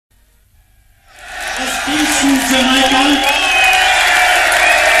Jamaica.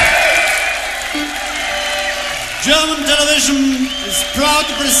 German television is proud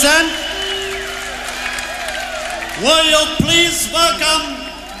to present. Will you please welcome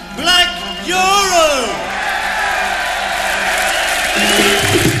Black Uhuru?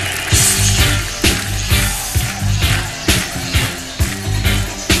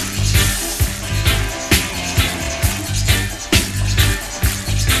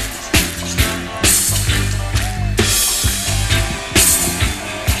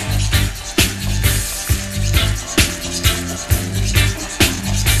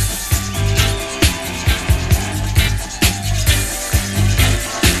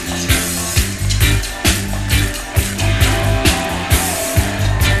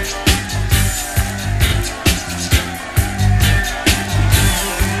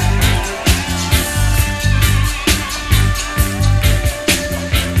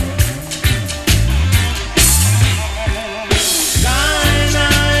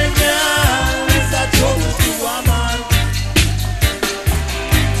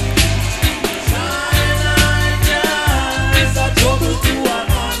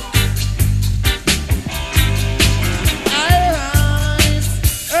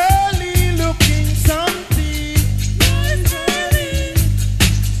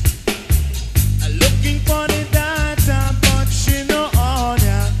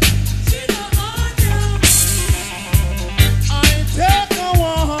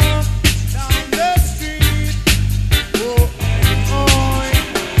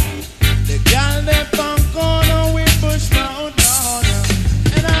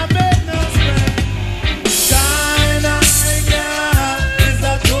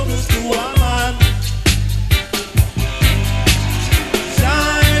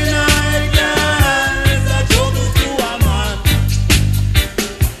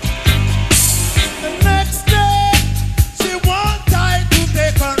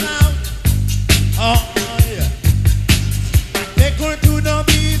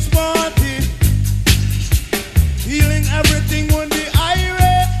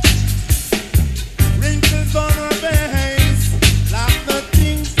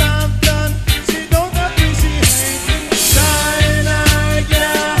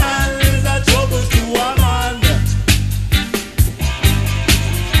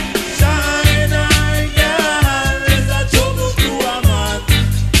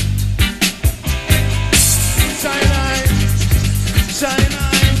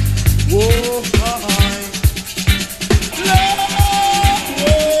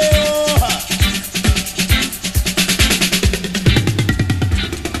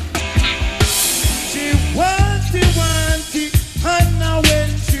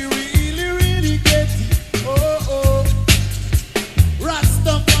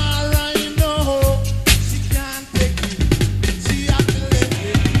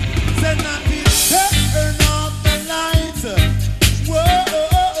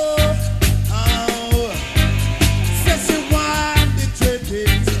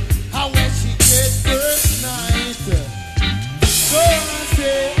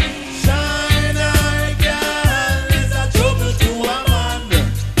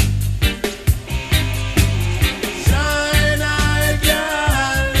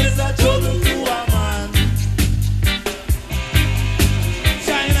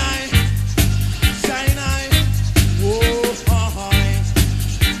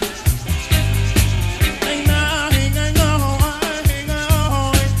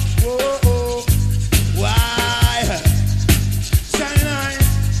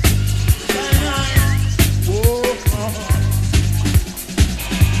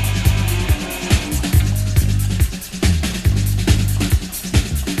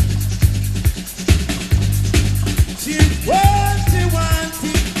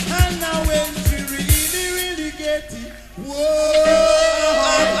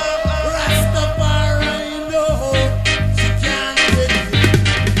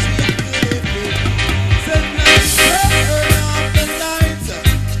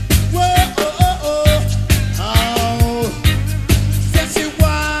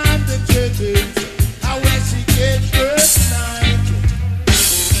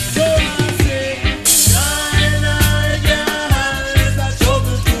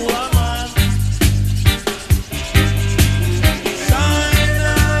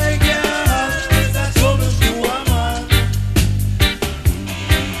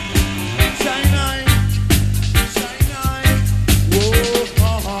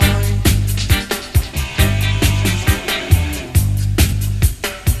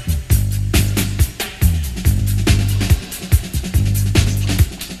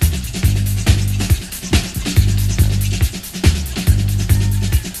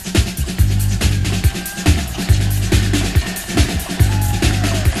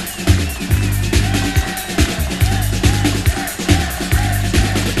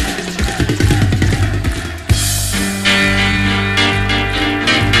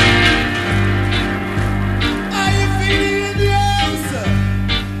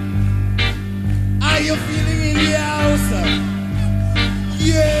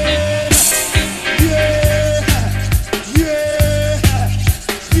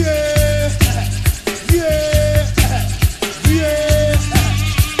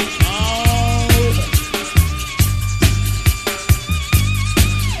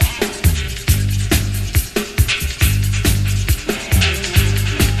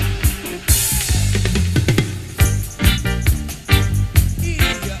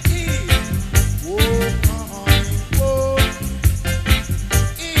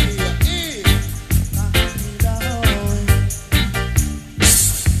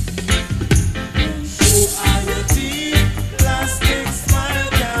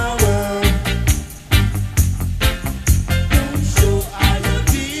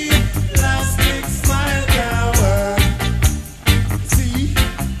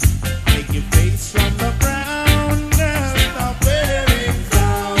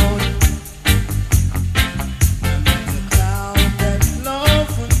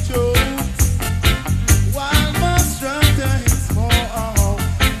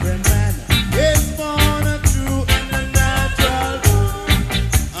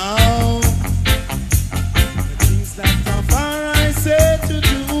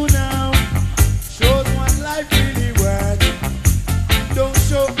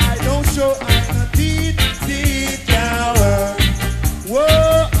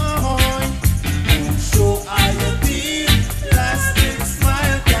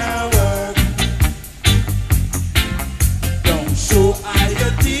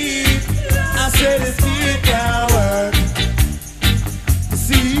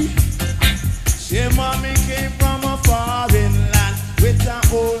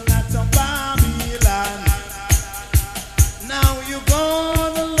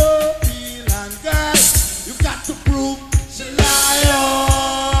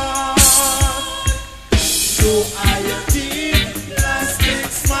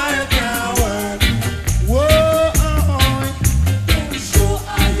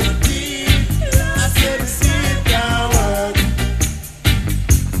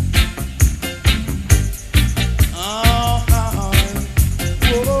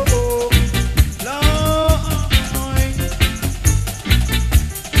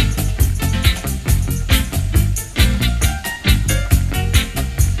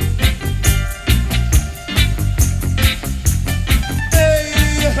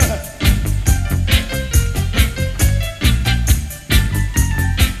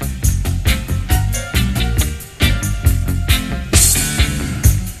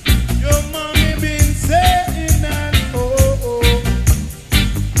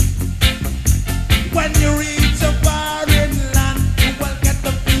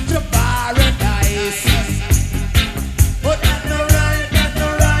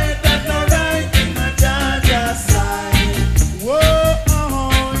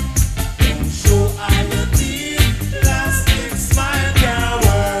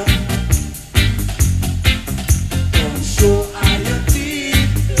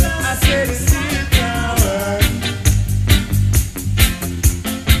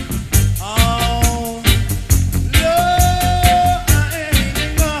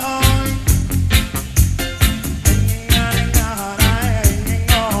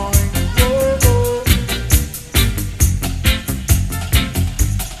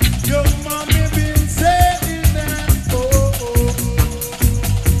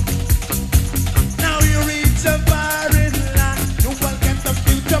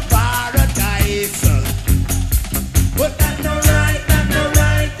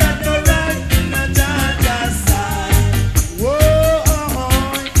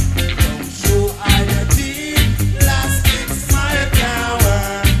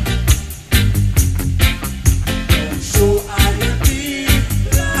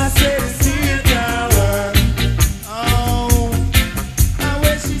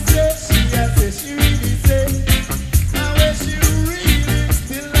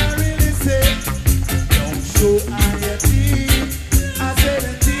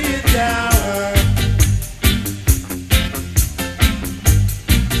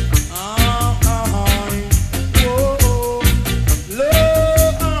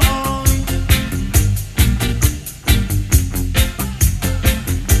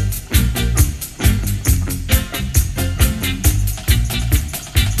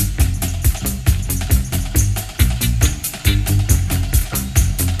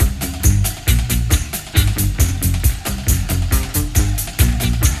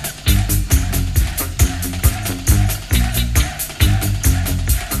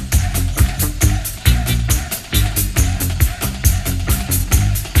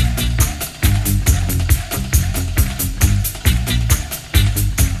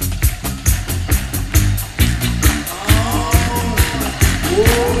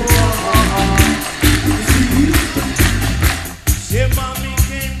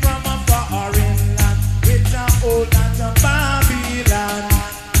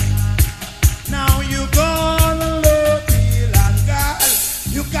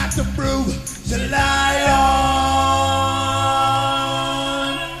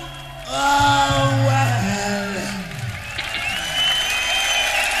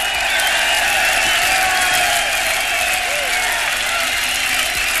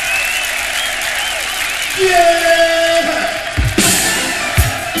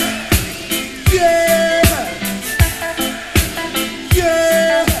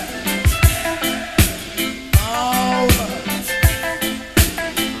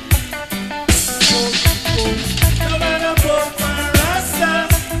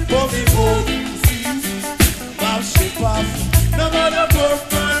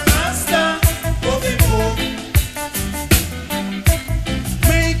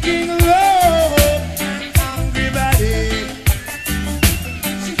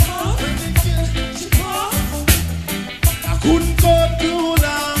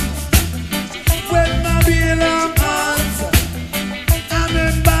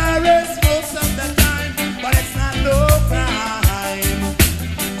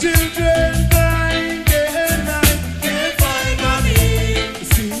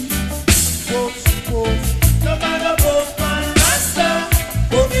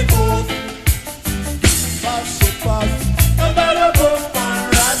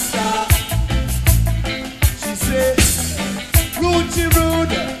 she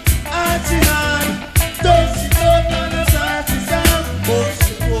rude, and she hard. Don't she go on a dirty sound? Both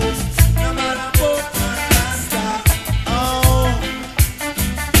she goes, no matter what man rasta. Oh,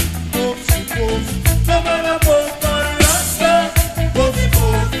 both she goes, no matter what man rasta. Both she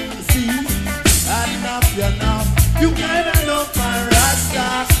goes, see, enough you now. You can't enough my rasta.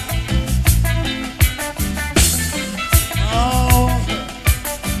 Oh,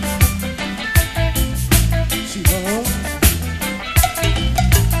 she goes.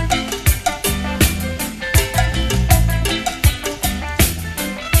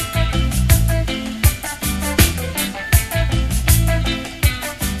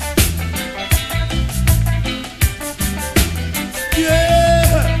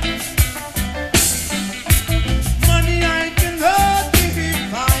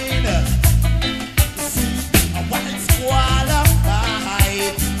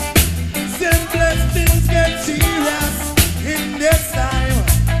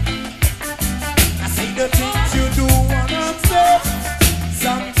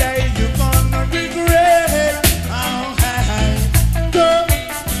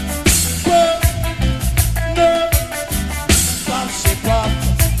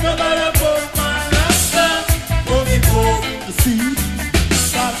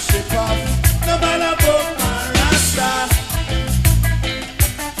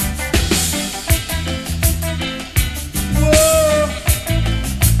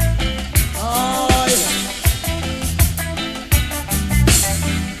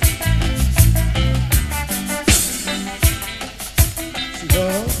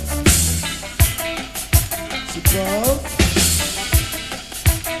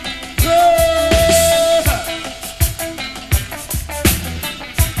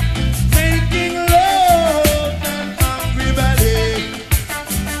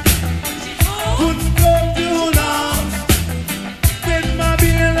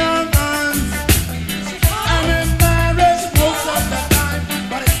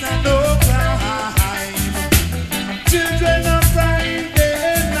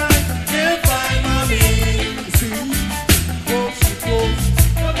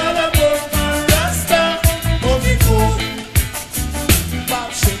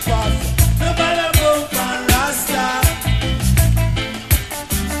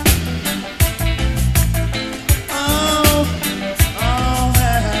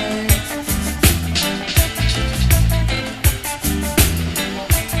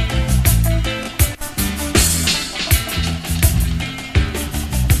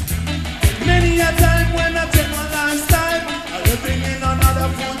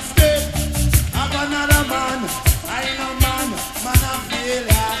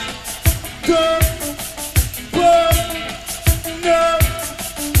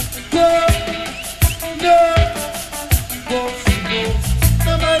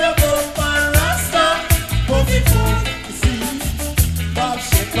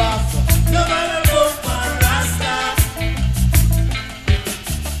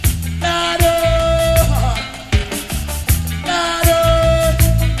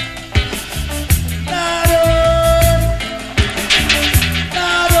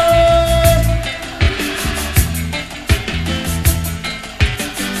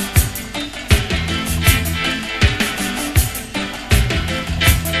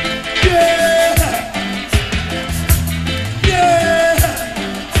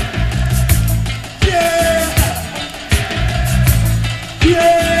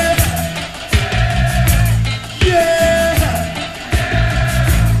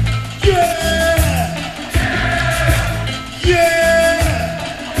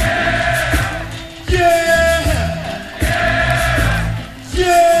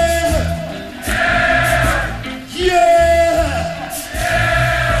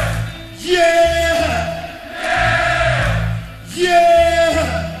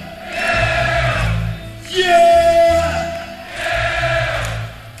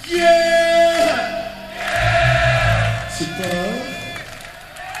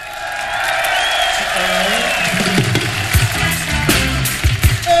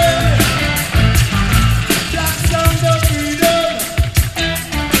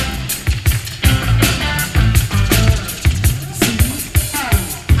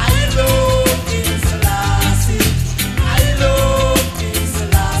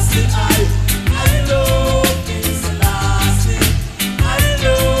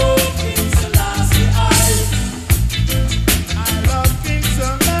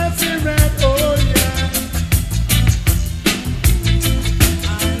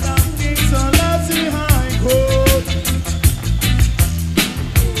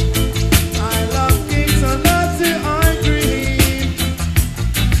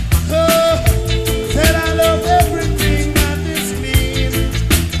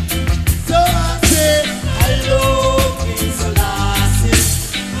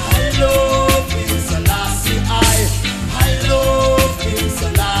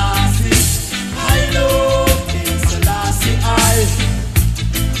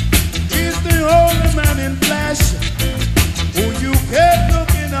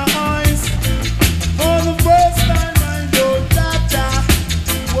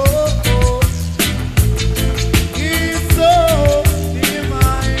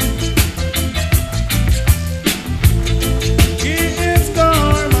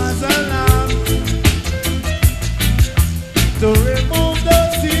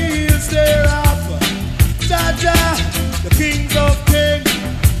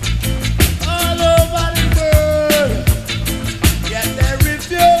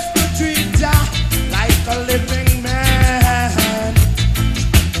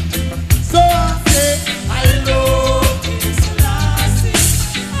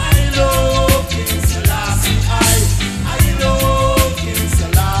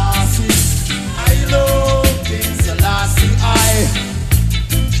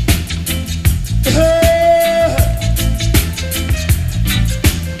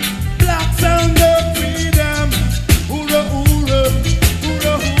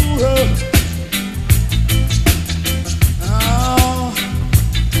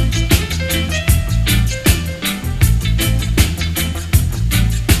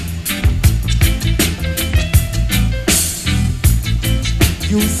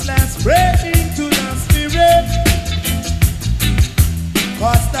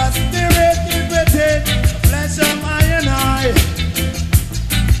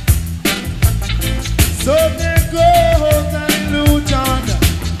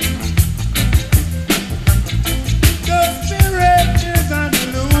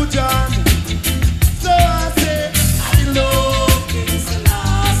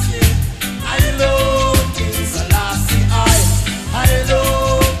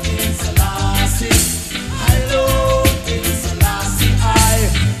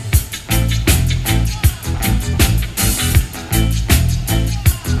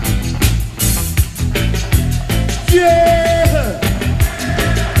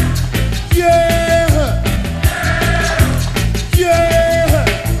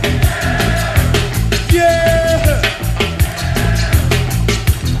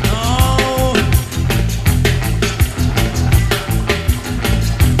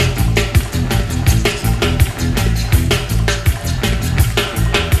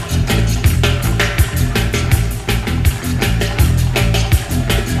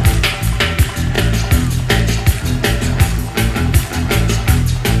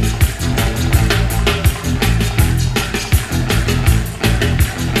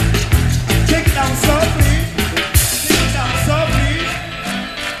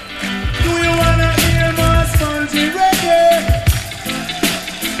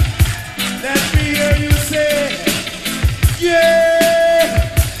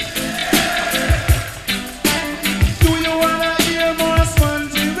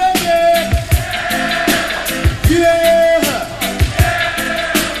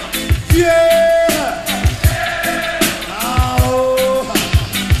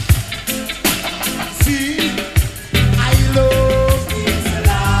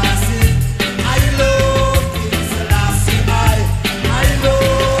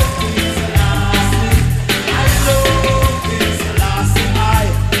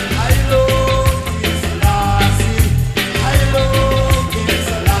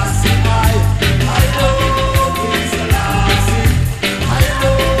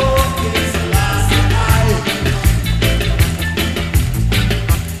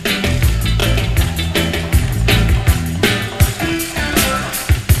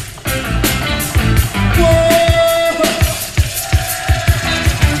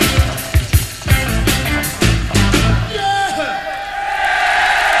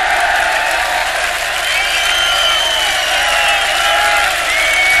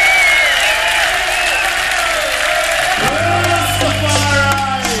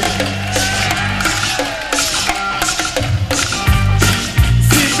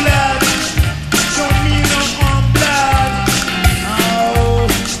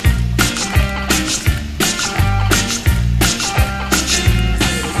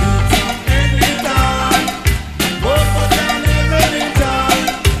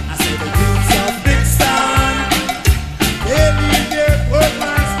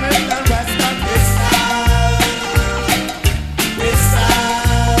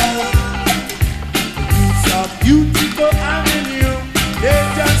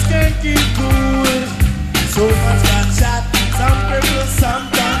 keep cool. So much gunshot, some people, some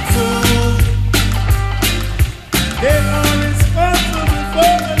done fool. They are responsible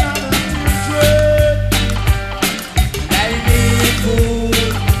for another children. They need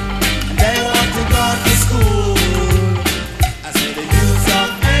food, and they want to go to school. I say the youth of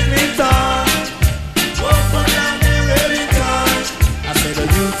Eglington, won't put down their Wellington. I say the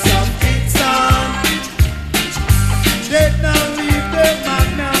youth of Kingston, they now leave their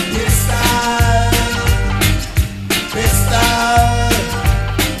magnum pistol.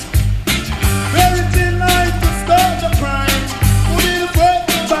 Very thin line to stop the crime. Put it above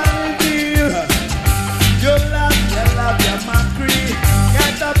the battlefield. You love your mockery.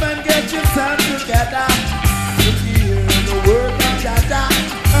 Get up and get yourself together. You hear the word of Jaja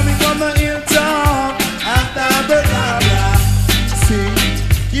coming from the hilltop and the Bernabra. See,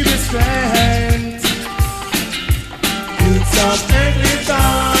 give it strength. Youths of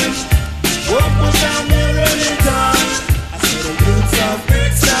Eglington, won't put down their Wellington. I see the youths of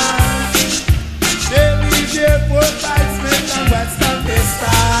Brixton, they leave their Fort Smith and Western pistol.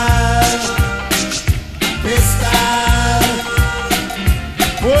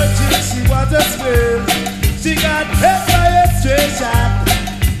 Poor chick, she was a spill. She got hit by a straight shot.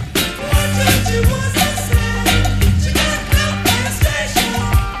 Poor chick, she was a spill. She got hit by a straight shot.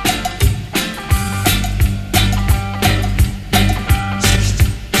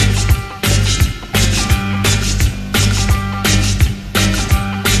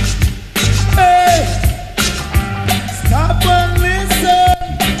 Hey, stop and listen.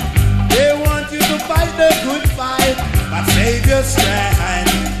 They want you to fight the good fight, but save your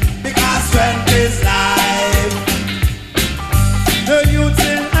strength, because strength is life. The youth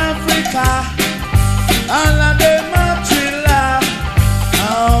in Africa, all of them are thriller.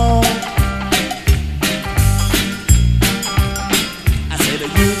 Oh, I say the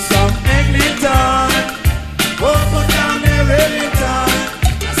youths of Eglington, won't put down their Wellington.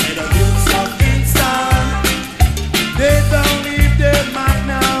 I say the youths of Kingston, they don't leave their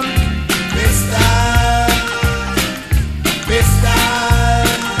magnum pistol.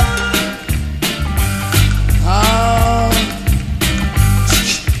 Oh,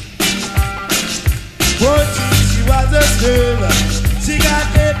 poor chick, she was a girl. She got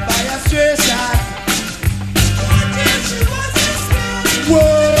hit by a stray shot. Poor chick, she was a girl.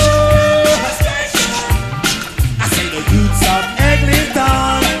 Whoa! I say the youths of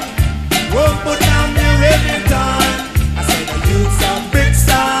Eglington, won't put down their Wellington. I say the youths of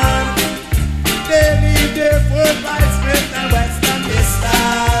Brixton, they leave their Fort Smith and Western pistol.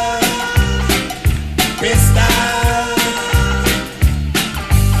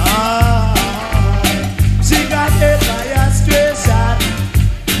 Oh, she got hit by a stray shot.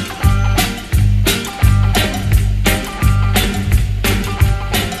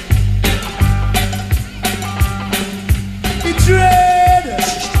 It's red,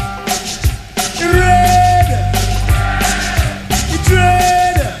 red, it's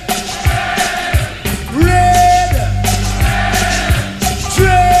red, red,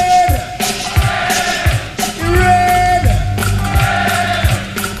 red, red.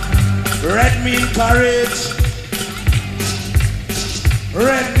 Red mean courage,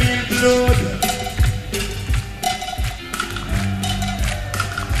 red mean blood.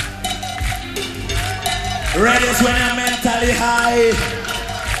 Red is when I'm mentally high.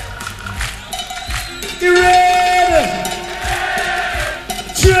 Red,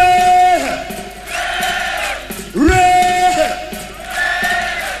 red, red, red,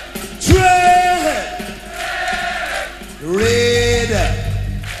 red, red,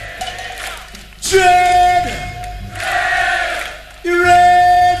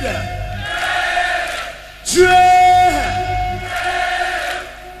 red, red,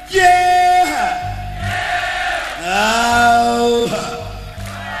 yeah. Oh,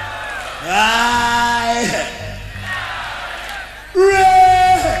 I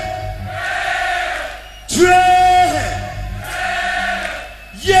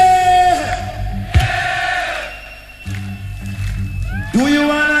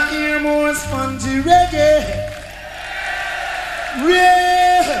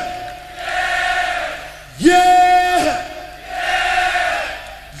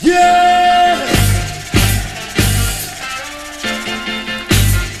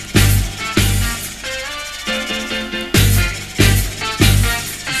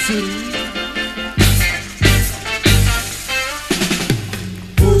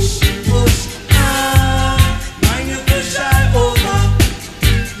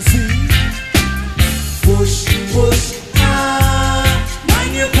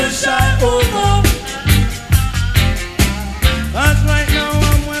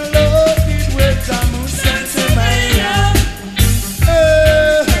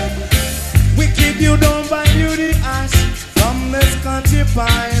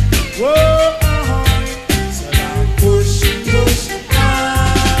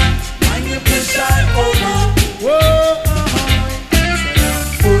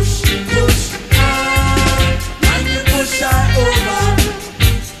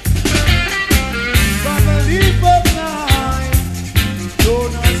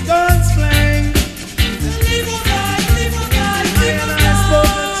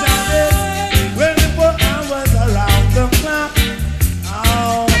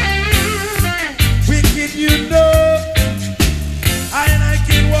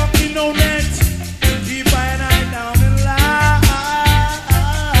no net. Keep an eye down in line.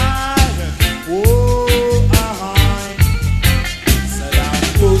 Oh, so now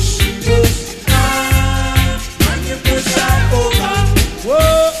push, and you push that over. Whoa,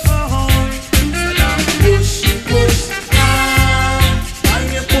 so now push, and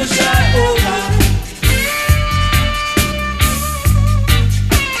you push that over.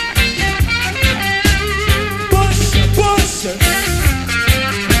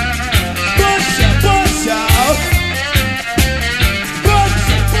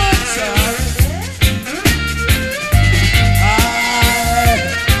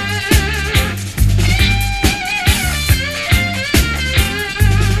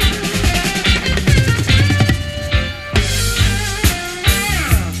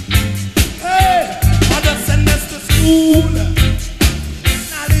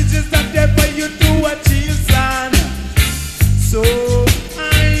 Knowledge is not there for you to achieve, son. So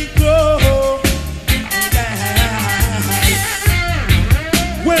I go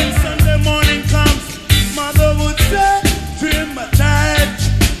when Sunday morning comes, mother would say, trim my church,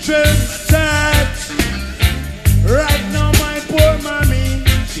 trim my church. Right now my poor mommy,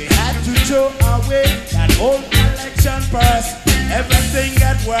 she had to throw away that old collection purse. Everything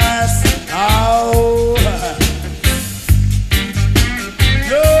got worse. Oh,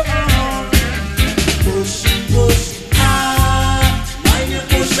 push, and you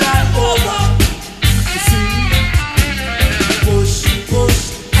push that over. You see, push,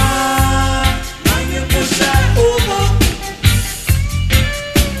 and you push that over.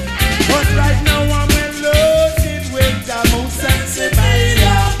 But right now I'm loaded with the most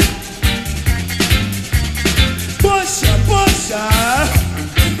Sinsemilla. Push,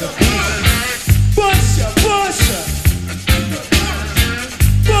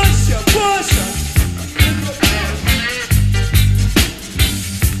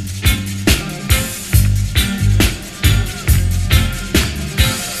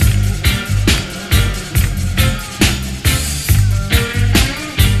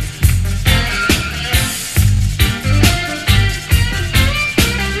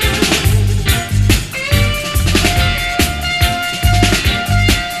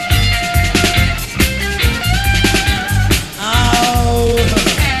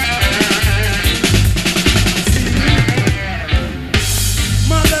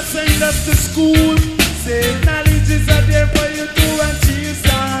 to school, say knowledge is out there for you to achieve,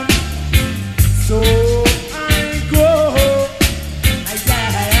 son. So I go,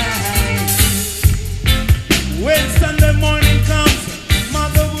 when Sunday morning comes,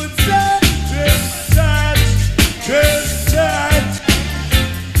 mother would say, church.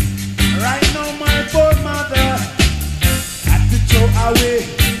 Right now my poor mother had to throw away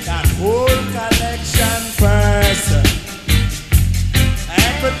that whole collection first.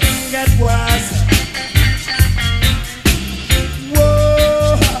 Everything get worse.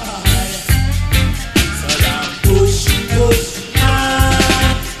 Whoa. So now push,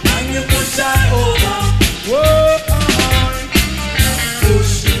 and you push that over. Whoa.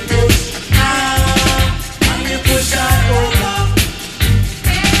 Push, and you push that over.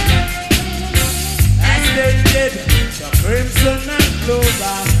 As they did the crimson and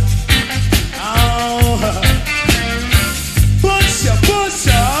clover. Oh.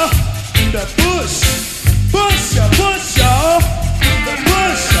 The push,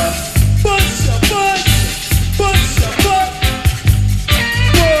 the push.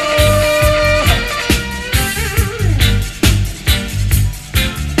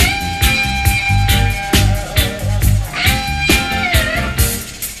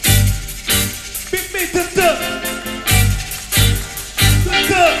 Pick me to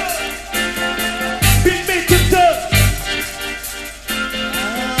pick me to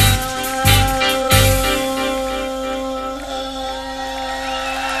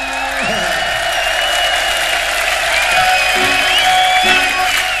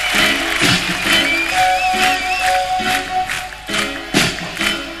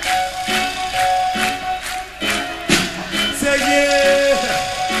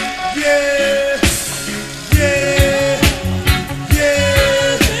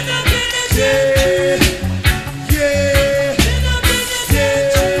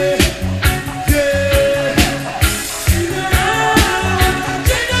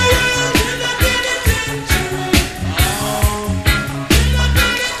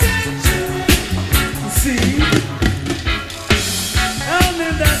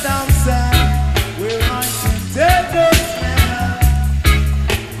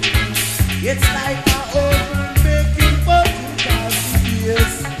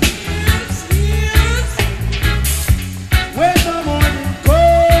When the morning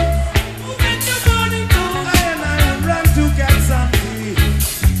comes,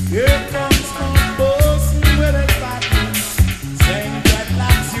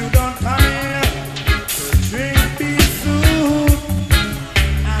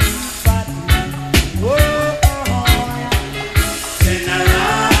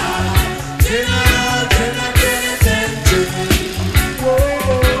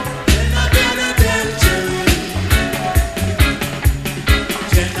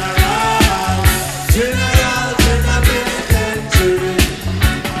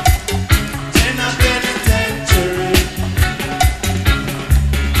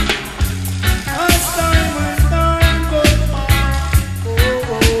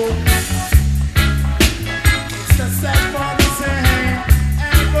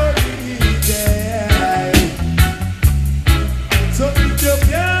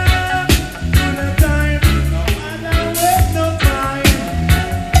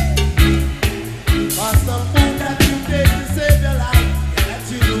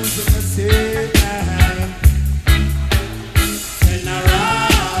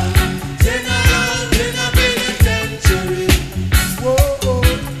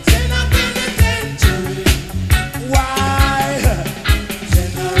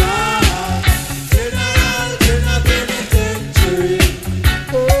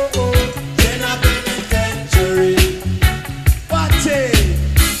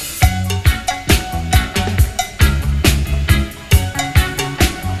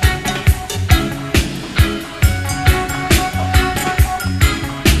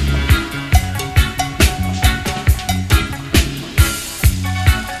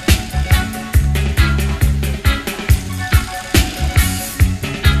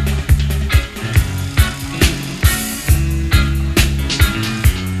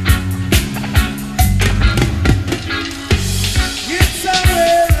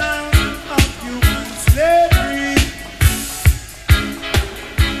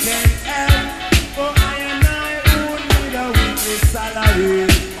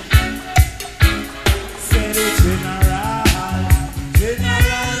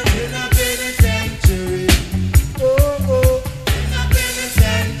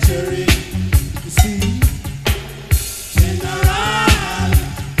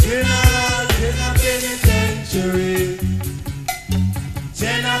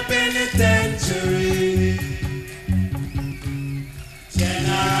 General Penitentiary.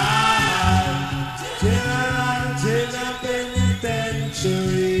 General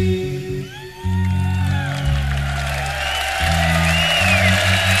Penitentiary.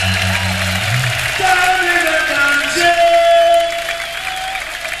 Down in the country,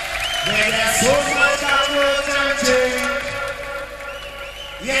 where there's so much approach and change.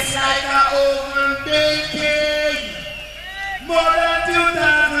 Yes, like an oven baking, more than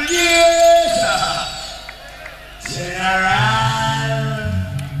 2,000 years.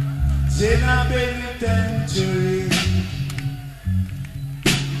 General Penitentiary.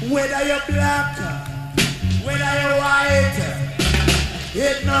 Whether you're black, whether you're white,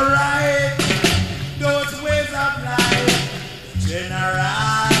 it's not right. Those ways of life.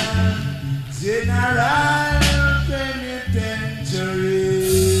 General Penitentiary.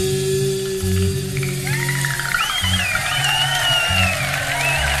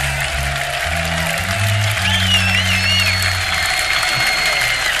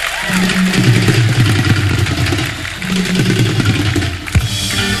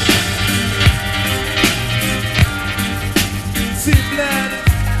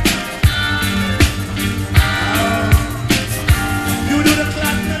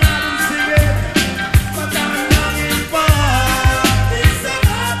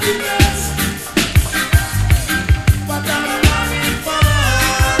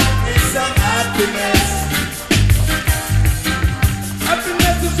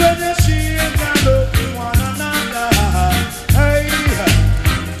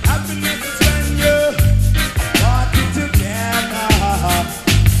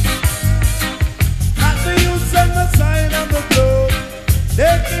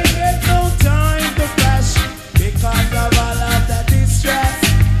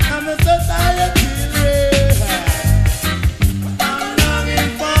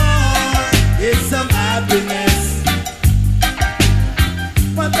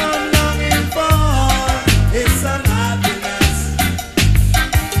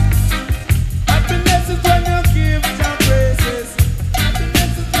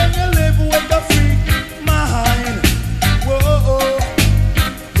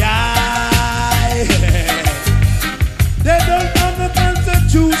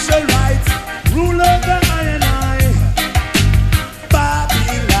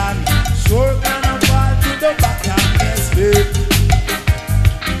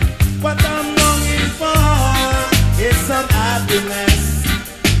 Happiness.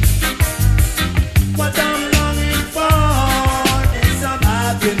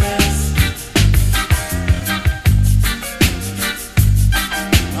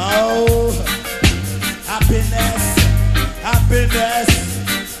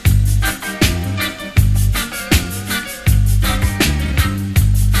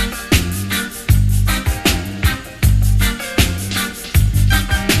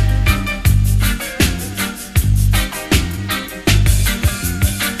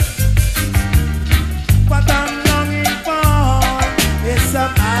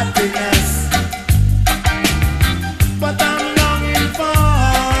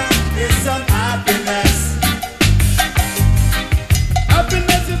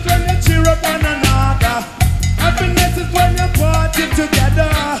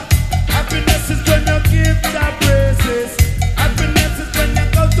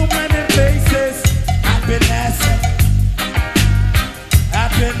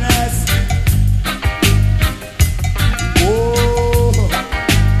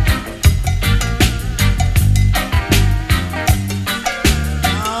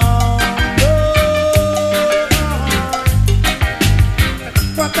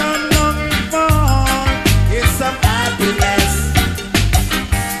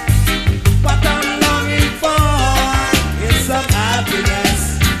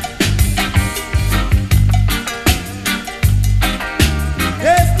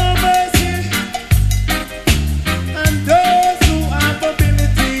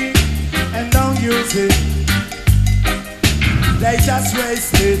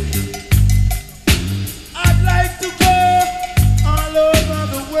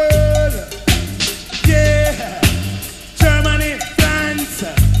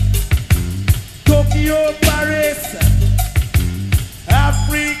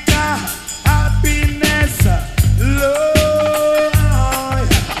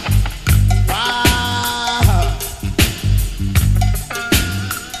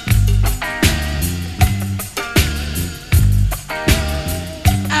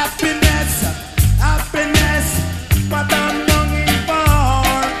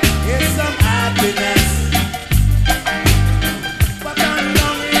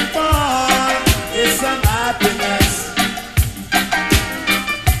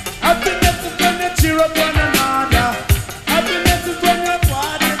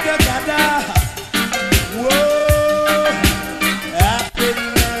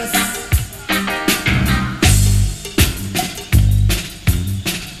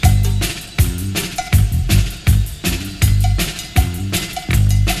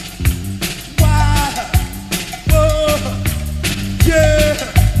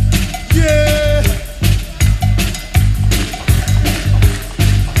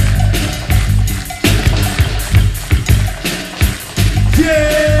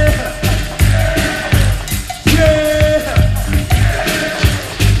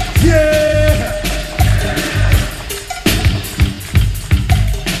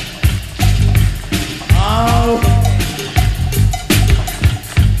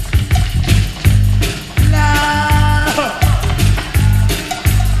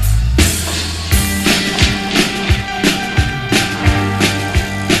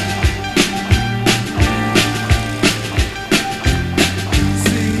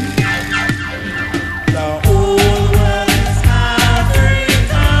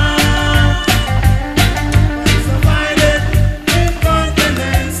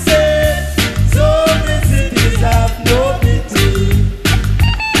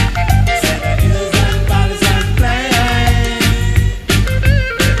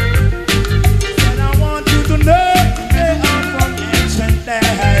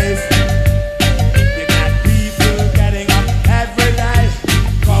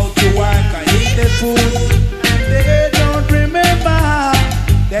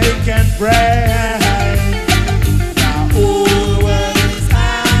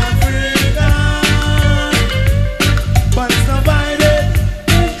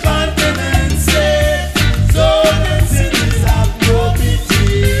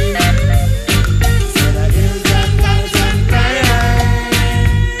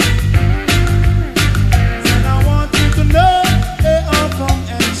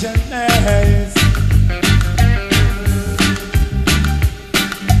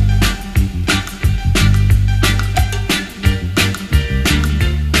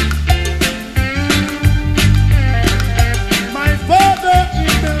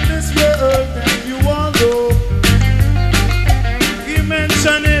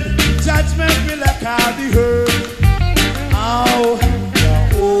 judgment will like all the earth. Oh, the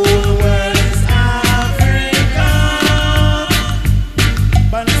whole world is Africa,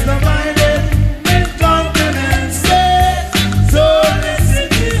 but it's divided in continents. So the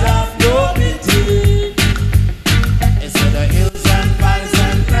cities have no pity. It's the hills and valleys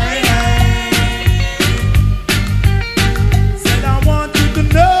and plains. Said I want you to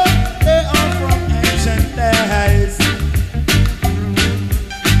know they are from ancient days.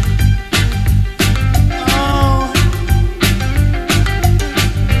 Oh,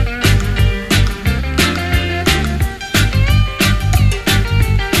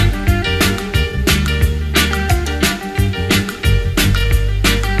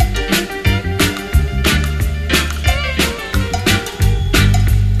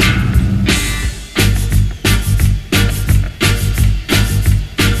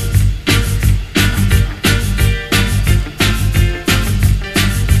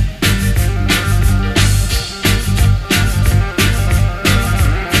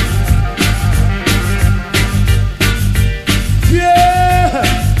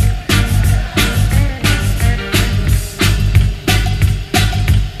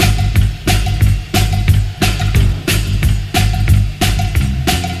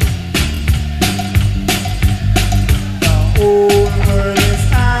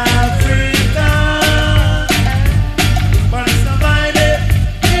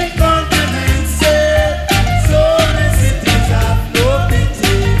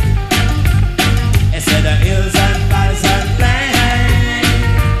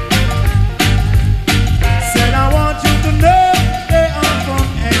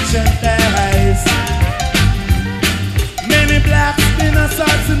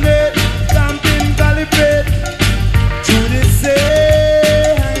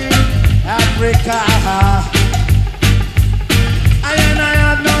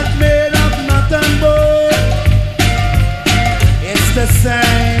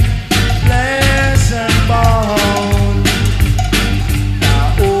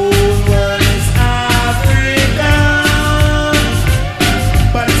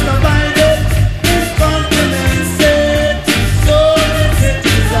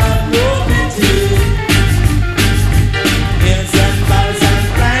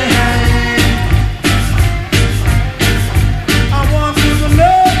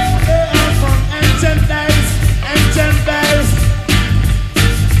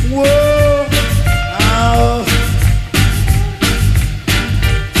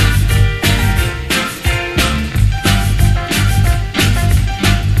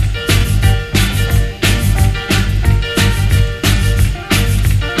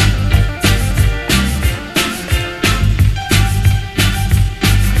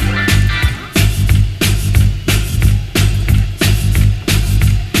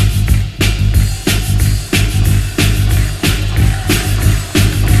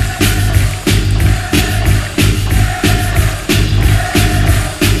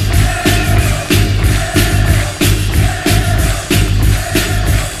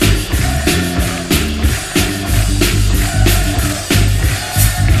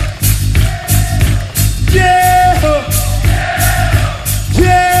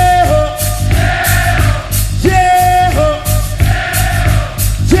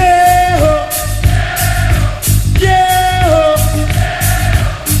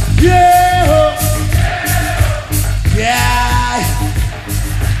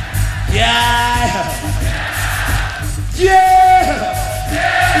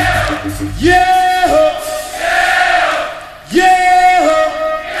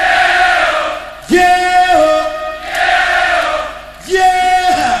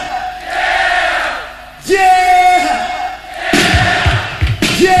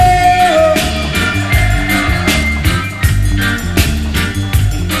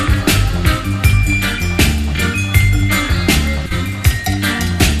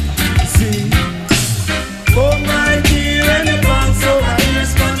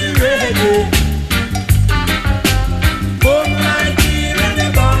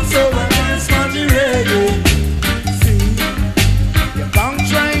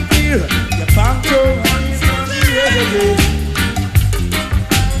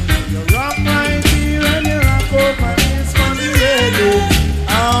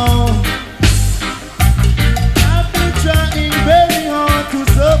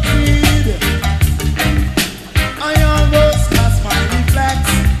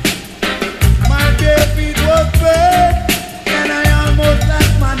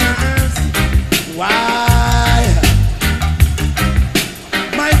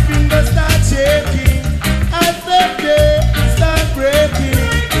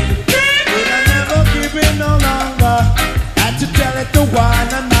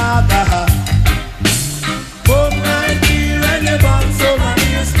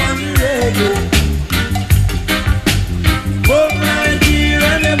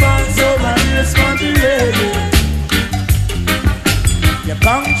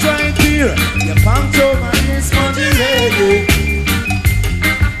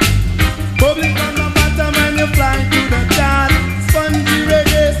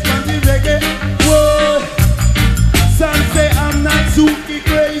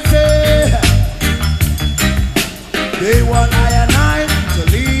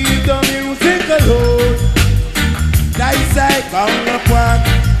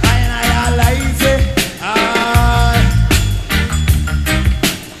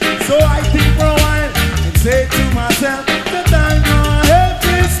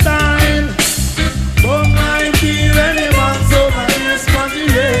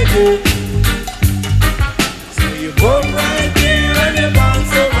 reggae. So you come right here and you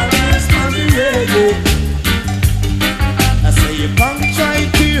bounce over this Sponji Reggae. I say you come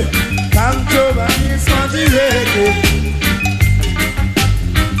right here, come over this Sponji Reggae.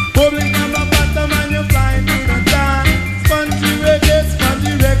 Bubbling on my bottom and you flying to the top. Sponji Reggae,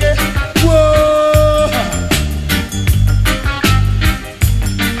 Sponji Reggae. Whoa,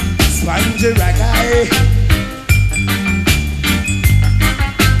 Sponji Reggae.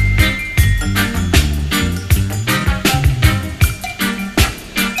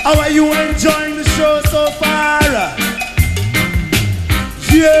 How are you enjoying the show so far?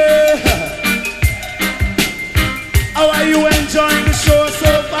 Yeah. How are you enjoying the show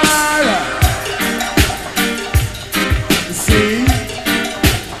so far? See?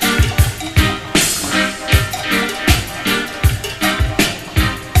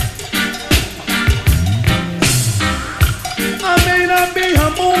 I may not be a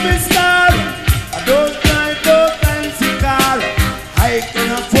movie star. I don't drive no fancy car. I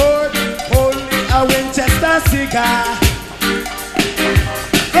can afford only a Winchester cigar.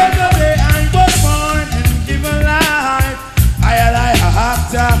 From the day I was born and given life, I like a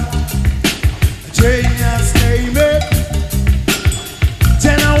actor, a genius name it,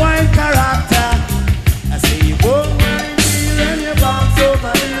 genuine character. I say you won't mind me when you bounce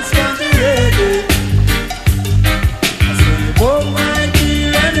over this Sponji Reggae. I say you won't mind me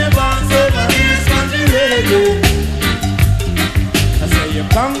when you bounce over this Sponji Reggae. I say you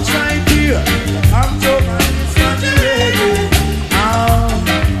come right here, you come over this Sponji Reggae. Oh,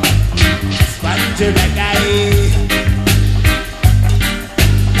 Sponji Reggae.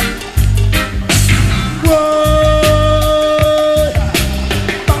 Whoa,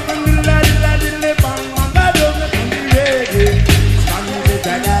 Sponji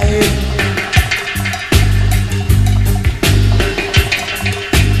Reggae.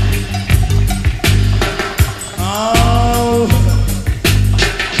 Oh,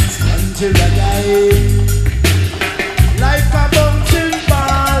 Sponji Reggae. Like a bouncing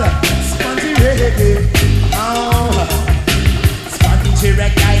ball, Sponji Reggae. Oh, Sponji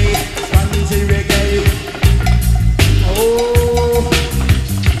Reggae, Sponji Reggae. Oh,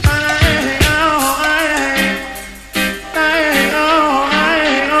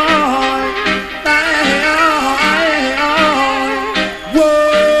 whoa,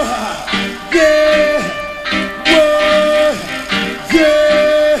 yeah, whoa,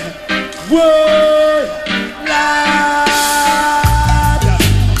 yeah, whoa, lad,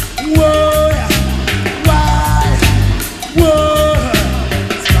 whoa, why, whoa,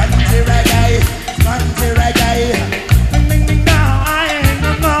 Sponji Reggae, Sponji Reggae, ding ding ding now, I ain't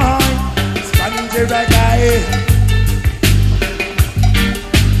no noise, Sponji Reggae.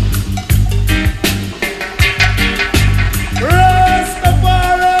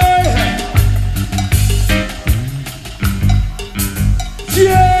 Rastafari,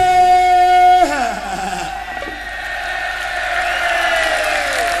 yeah.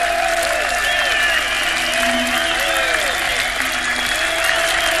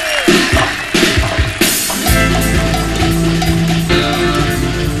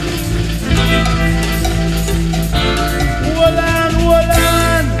 Hold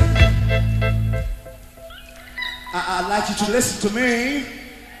on. I'd like you to listen to me.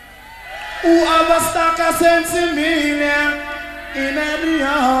 Who have a stock of Sinsemilla in every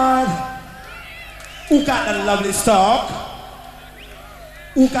yard? Who got that lovely stock?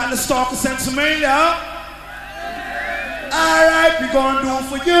 Who got the stock of Sinsemilla? Alright, we gonna do it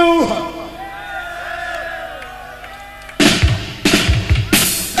for you.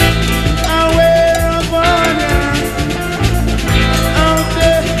 And we're upon ya. Out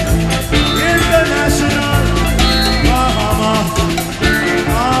there, international.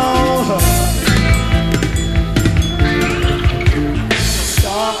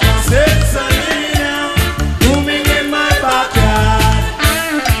 Stock of Sinsemilla booming in my backyard.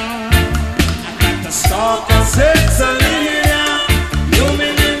 I got the stock of Sinsemilla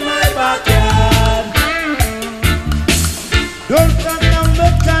booming in my backyard.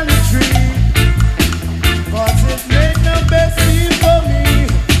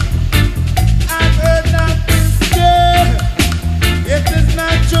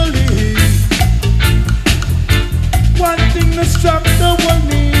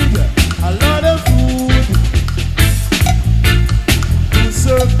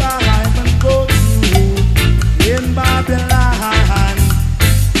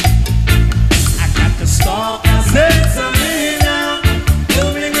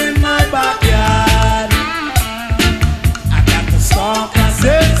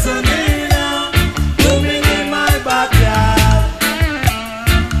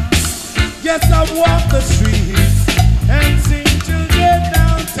 Yes, I've walked the streets and seen children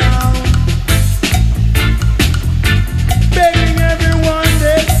downtown, begging everyone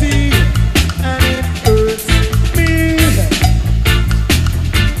they see, and it hurts me.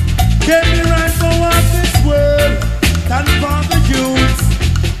 Get me right for what this world done for the youth,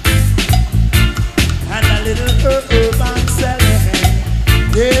 and a little urban selling,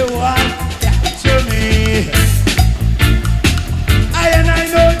 they want capture me. I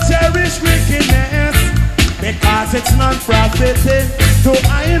know cherish wickedness, because it's non-profiting to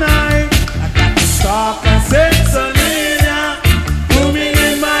I got to stalk a Sinsemilla blooming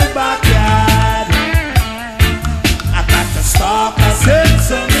in my backyard. I got to stalk a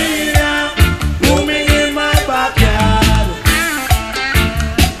Sinsemilla blooming in my backyard.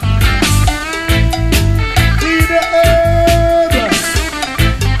 Free the herb,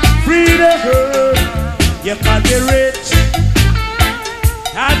 free the herb. You got the rich.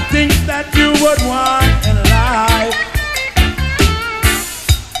 I think that you would want in life.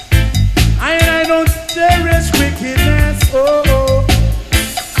 I don't cherish wickedness. Oh, oh.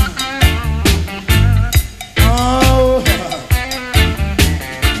 Oh.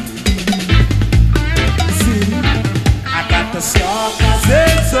 See, I got the stalk a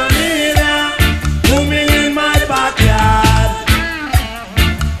Sinsemilla blooming in my backyard.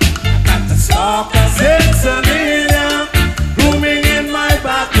 I got the stalk a Sinsemilla blooming in my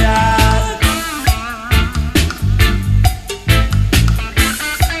backyard.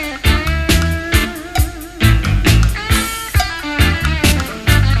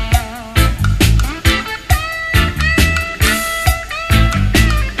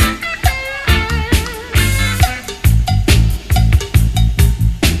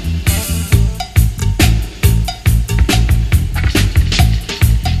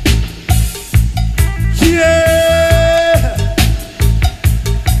 Yeah,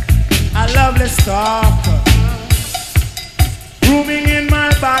 a lovely stalker rooming in my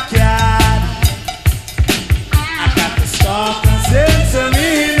backyard. I got the stalker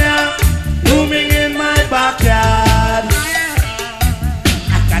Sinsemilla rooming in my backyard.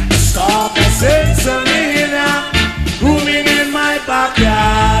 I got the stalker Sinsemilla rooming in my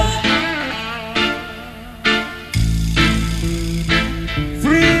backyard.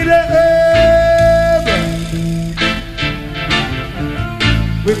 Free the herb.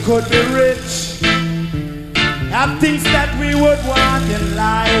 We could be rich, have things that we would want in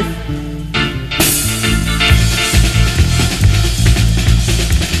life.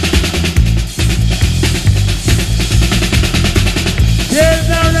 Here's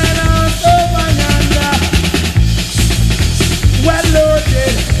the red house over yonder, well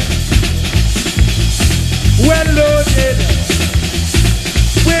loaded,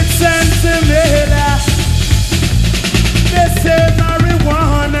 with Sinsemilla. This is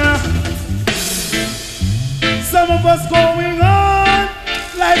marijuana. Some of us going on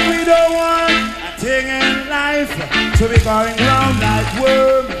like we don't want a thing in life, to be going round like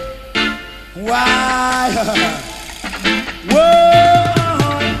worm. Why?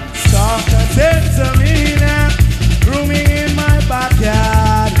 Whoa, stalk a Sinsemilla rooming in my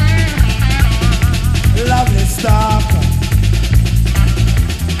backyard. Lovely stalker,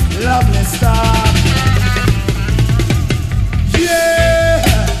 lovely stalker. Yeah,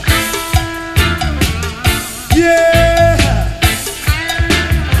 yeah,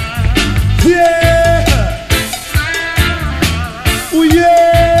 yeah, oh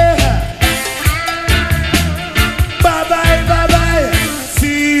yeah. Bye bye, bye bye.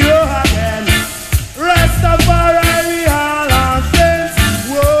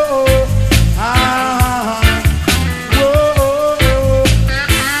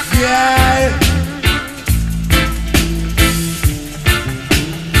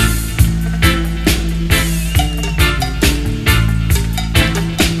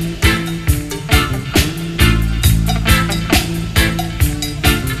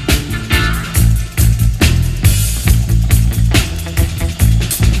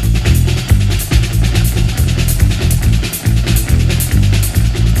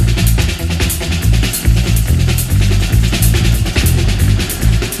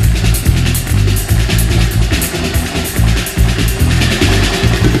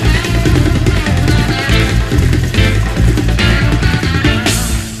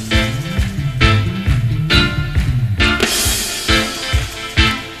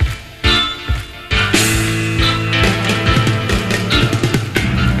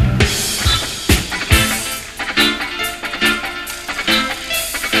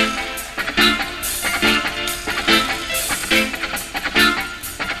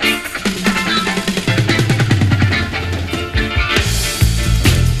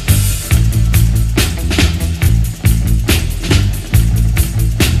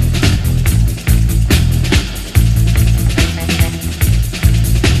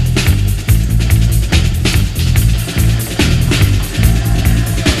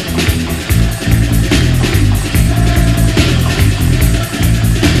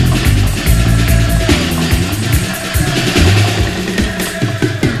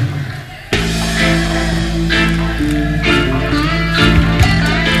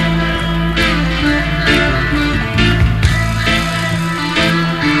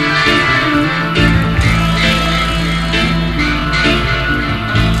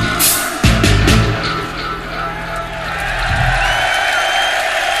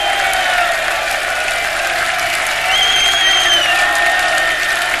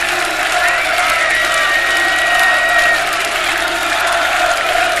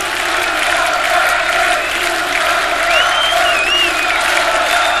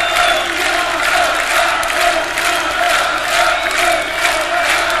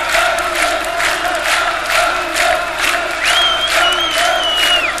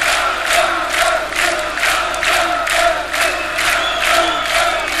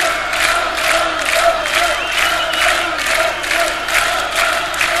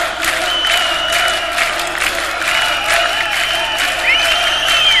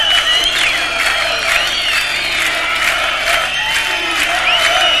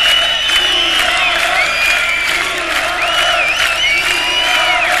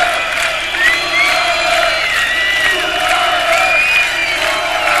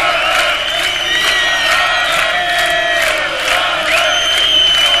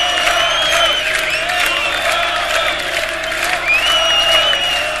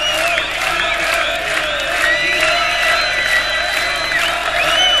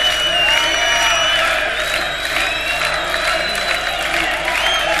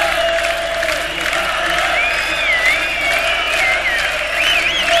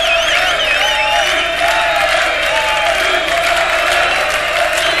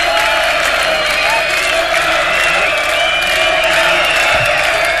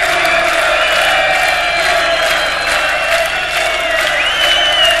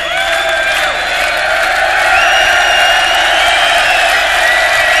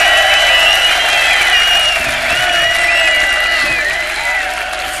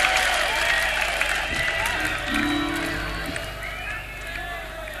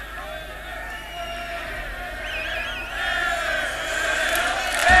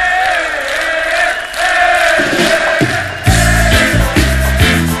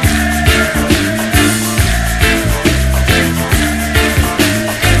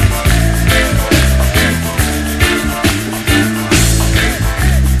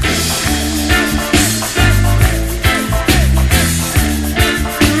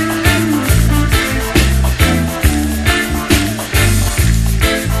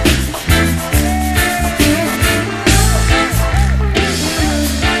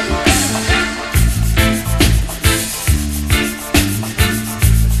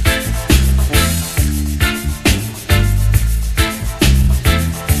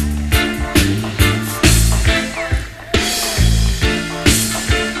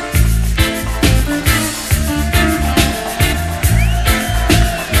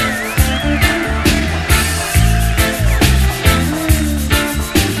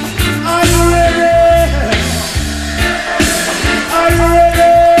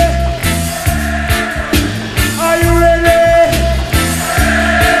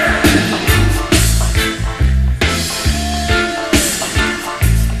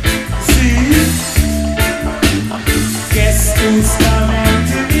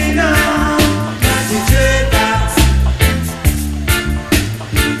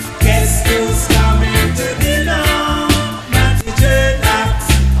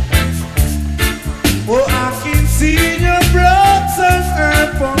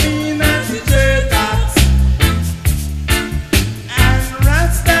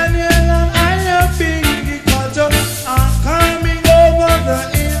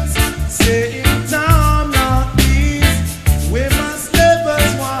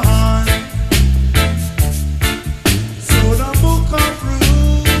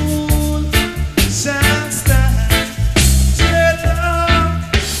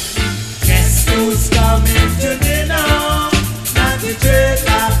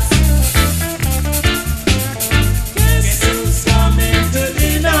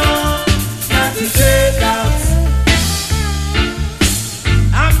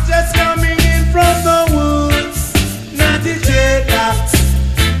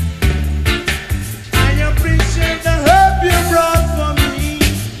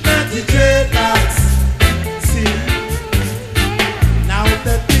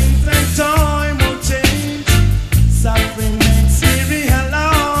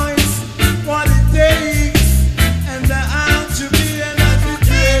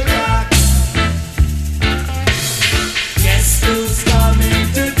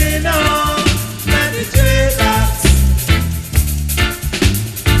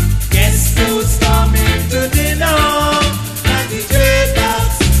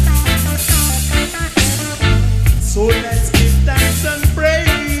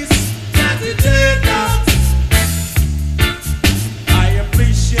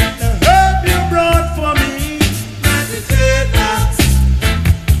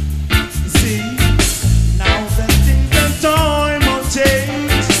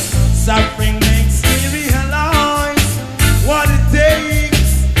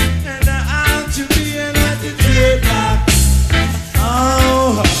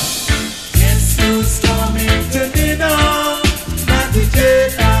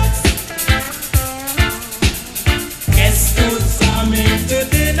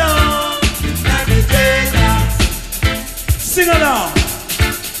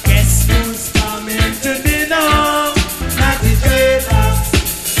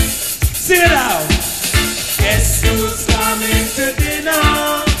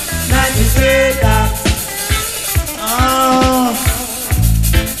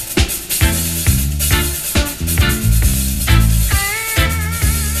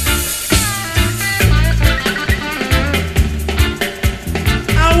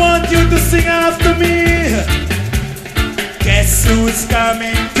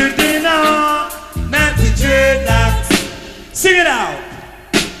 Sing it out.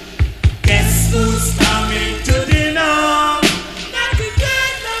 Guess who's coming to dinner? Not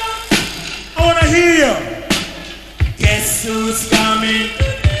together. I wanna hear you. Guess who's coming to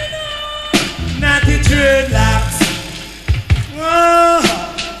dinner? Not the dreadlocks. Oh.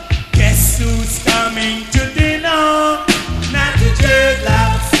 Guess who's coming to dinner? Not the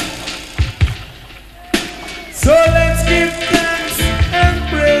dreadlocks. So let's give thanks and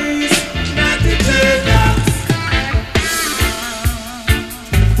praise. Not the dreadlocks.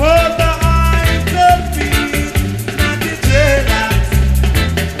 For the eyes of feet. Not the dreadlocks.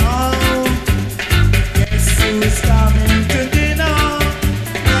 Oh. Guess who's coming to dinner?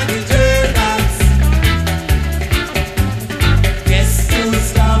 Not the dreadlocks. Guess who's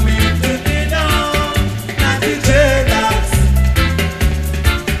coming to dinner? Not the dreadlocks.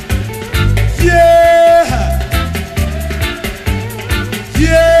 Yeah.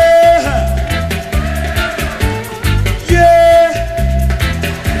 Yeah. Yeah. Yeah.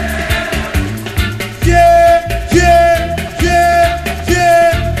 Yeah. Yeah. Yeah. Yeah.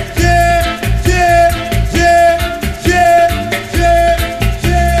 Yeah. Yeah. Yeah.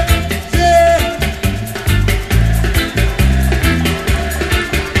 Yeah. Yeah.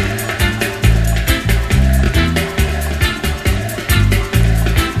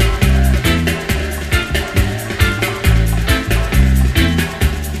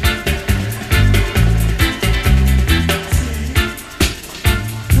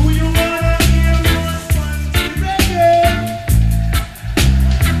 Do you wanna hear more Sponji Reggae?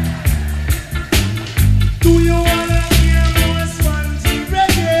 Do you wanna hear more Sponji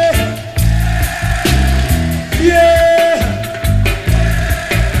Reggae? Yeah.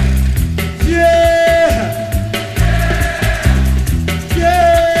 Yeah. Yeah.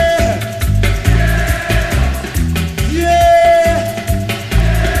 Yeah.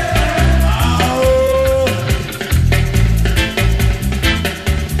 Oh.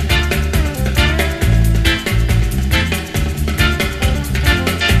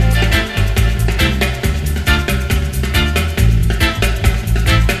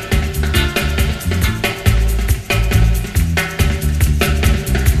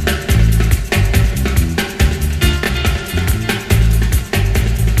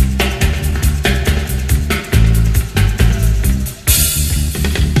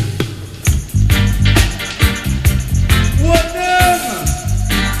 What them?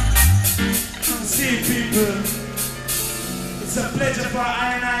 See, people, it's a pleasure for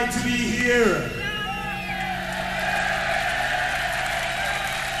I and I to be here.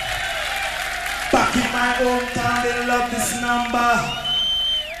 Back in my hometown, they love this number.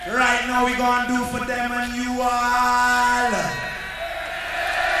 Right now, we gonna do for them and you all.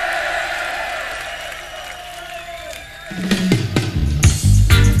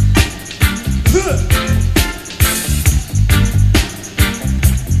 Huh.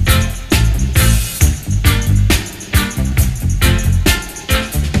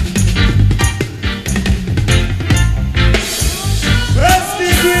 First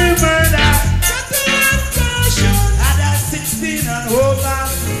degree murder. At 16 and over.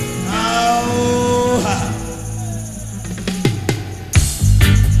 Oh.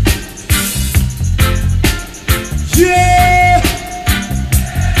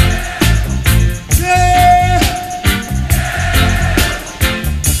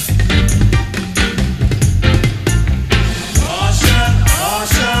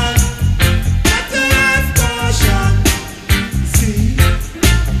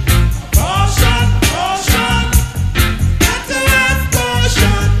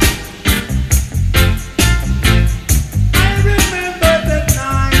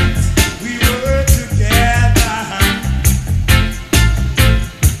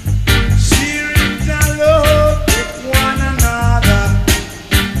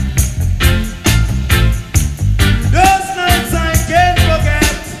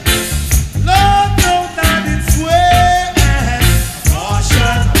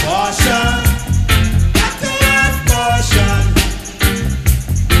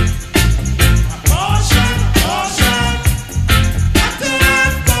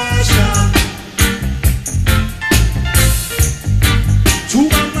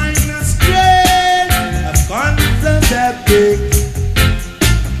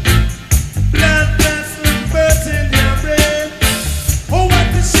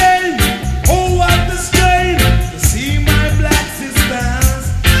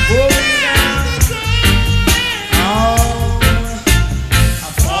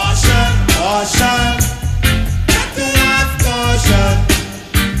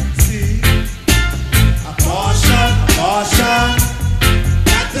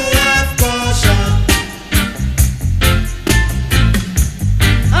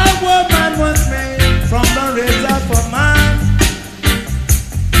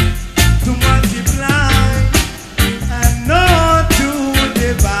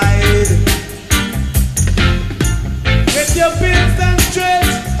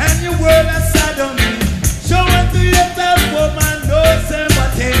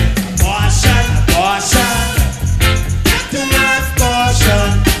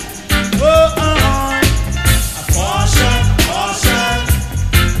 caution. Oh, a caution, caution.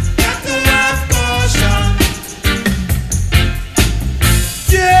 Got to have caution.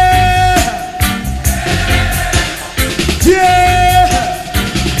 Yeah, yeah.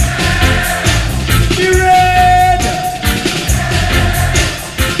 Be red,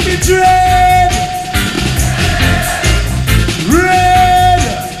 be dread, red,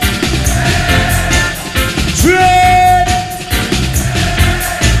 dread.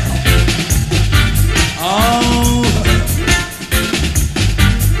 Oh,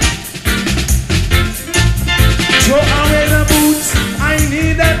 throw away the boots. I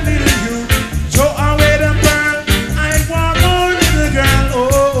need that little youth. Throw away the pearl. I want more little girl. Oh,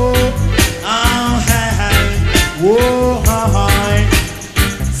 oh, oh, hi, hi. Whoa, hi.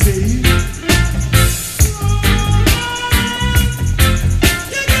 See?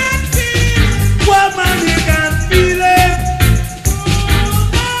 You can feel it. Well, man, you can feel it.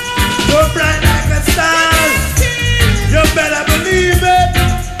 So bright like a star. You better believe it.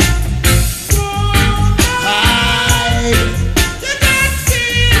 Hi. You can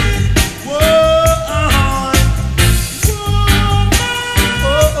feel it. Whoa, oh,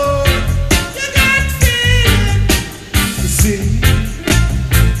 oh. You can feel it. You see?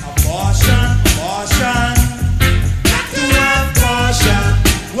 Abortion, abortion. Got to have caution.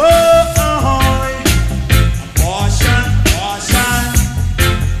 Whoa, abortion, abortion.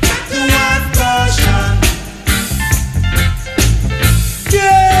 Got to have caution.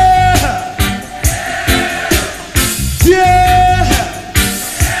 Yeah, yeah.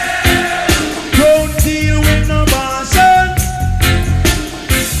 Don't deal with no abortion.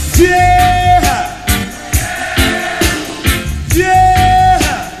 Yeah, yeah.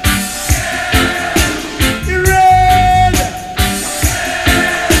 You red,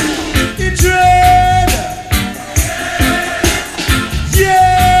 you dread.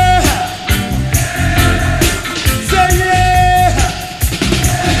 Yeah, say yeah,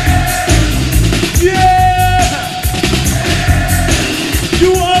 yeah.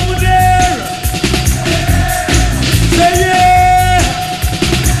 You over there, say yeah,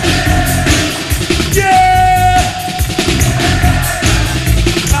 yeah.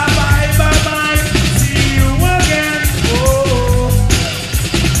 Bye bye, bye bye. See you again. Oh,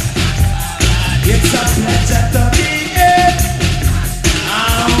 it's a pleasure to be here. Oh,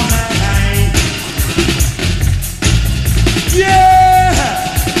 hi. Yeah,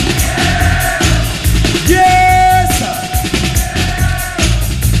 yes,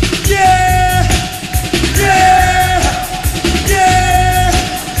 yeah, yeah, yeah, yeah,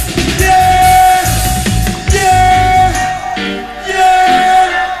 yeah, yeah.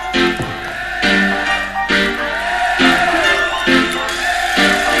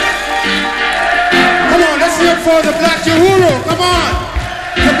 Come on, let's hear it for the Black Uhuru. Come on.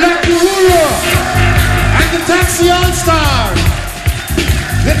 The Black Uhuru. And the Taxi All-Star.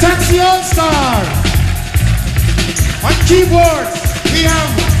 The Taxi All-Star. On keyboards, we have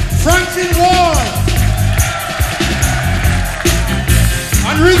Franklin Wall.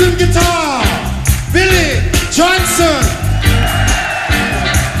 On rhythm guitar, Billy Johnson.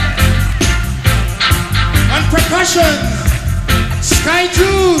 On percussion, Sky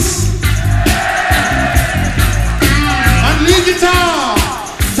Juice. On lead guitar,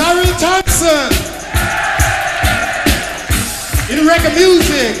 Terrell Thompson. In reggae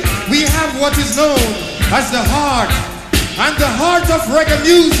music, we have what is known as the heart. And the heart of reggae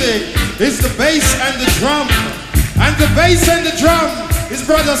music is the bass and the drum. And the bass and the drum is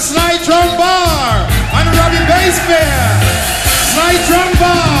brother Sly Drum Bar and Robbie Bass Bear. Sly Drum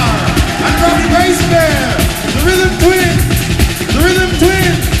Bar and Robbie Bass Bear. The rhythm twin. The rhythm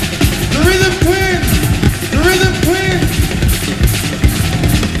twin. The rhythm twin. The rhythm twin.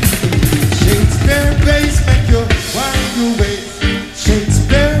 Shakespeare bass make you wind your waist.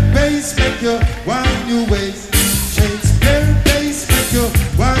 Shakespeare bass make you wind your waist. Shakespeare bass make you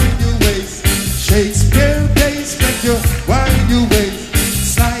wind your waist. Shakespeare bass make you wind your waist.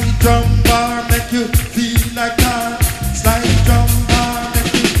 Slide drum bar make you feel like that. Slide drum bar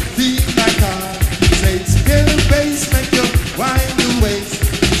make you feel like that. Shakespeare bass make you wind your waist.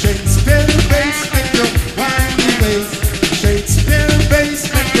 Shakespeare bass make you wind your waist. Shakespeare bass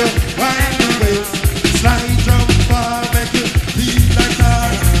make you wind your waist. Slide drum bar make you feel like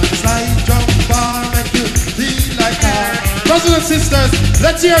that. Slide drum bar make you feel like that. Brothers and sisters,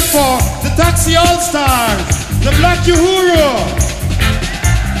 let's hear it for the Taxi All-Stars, the Black Uhuru.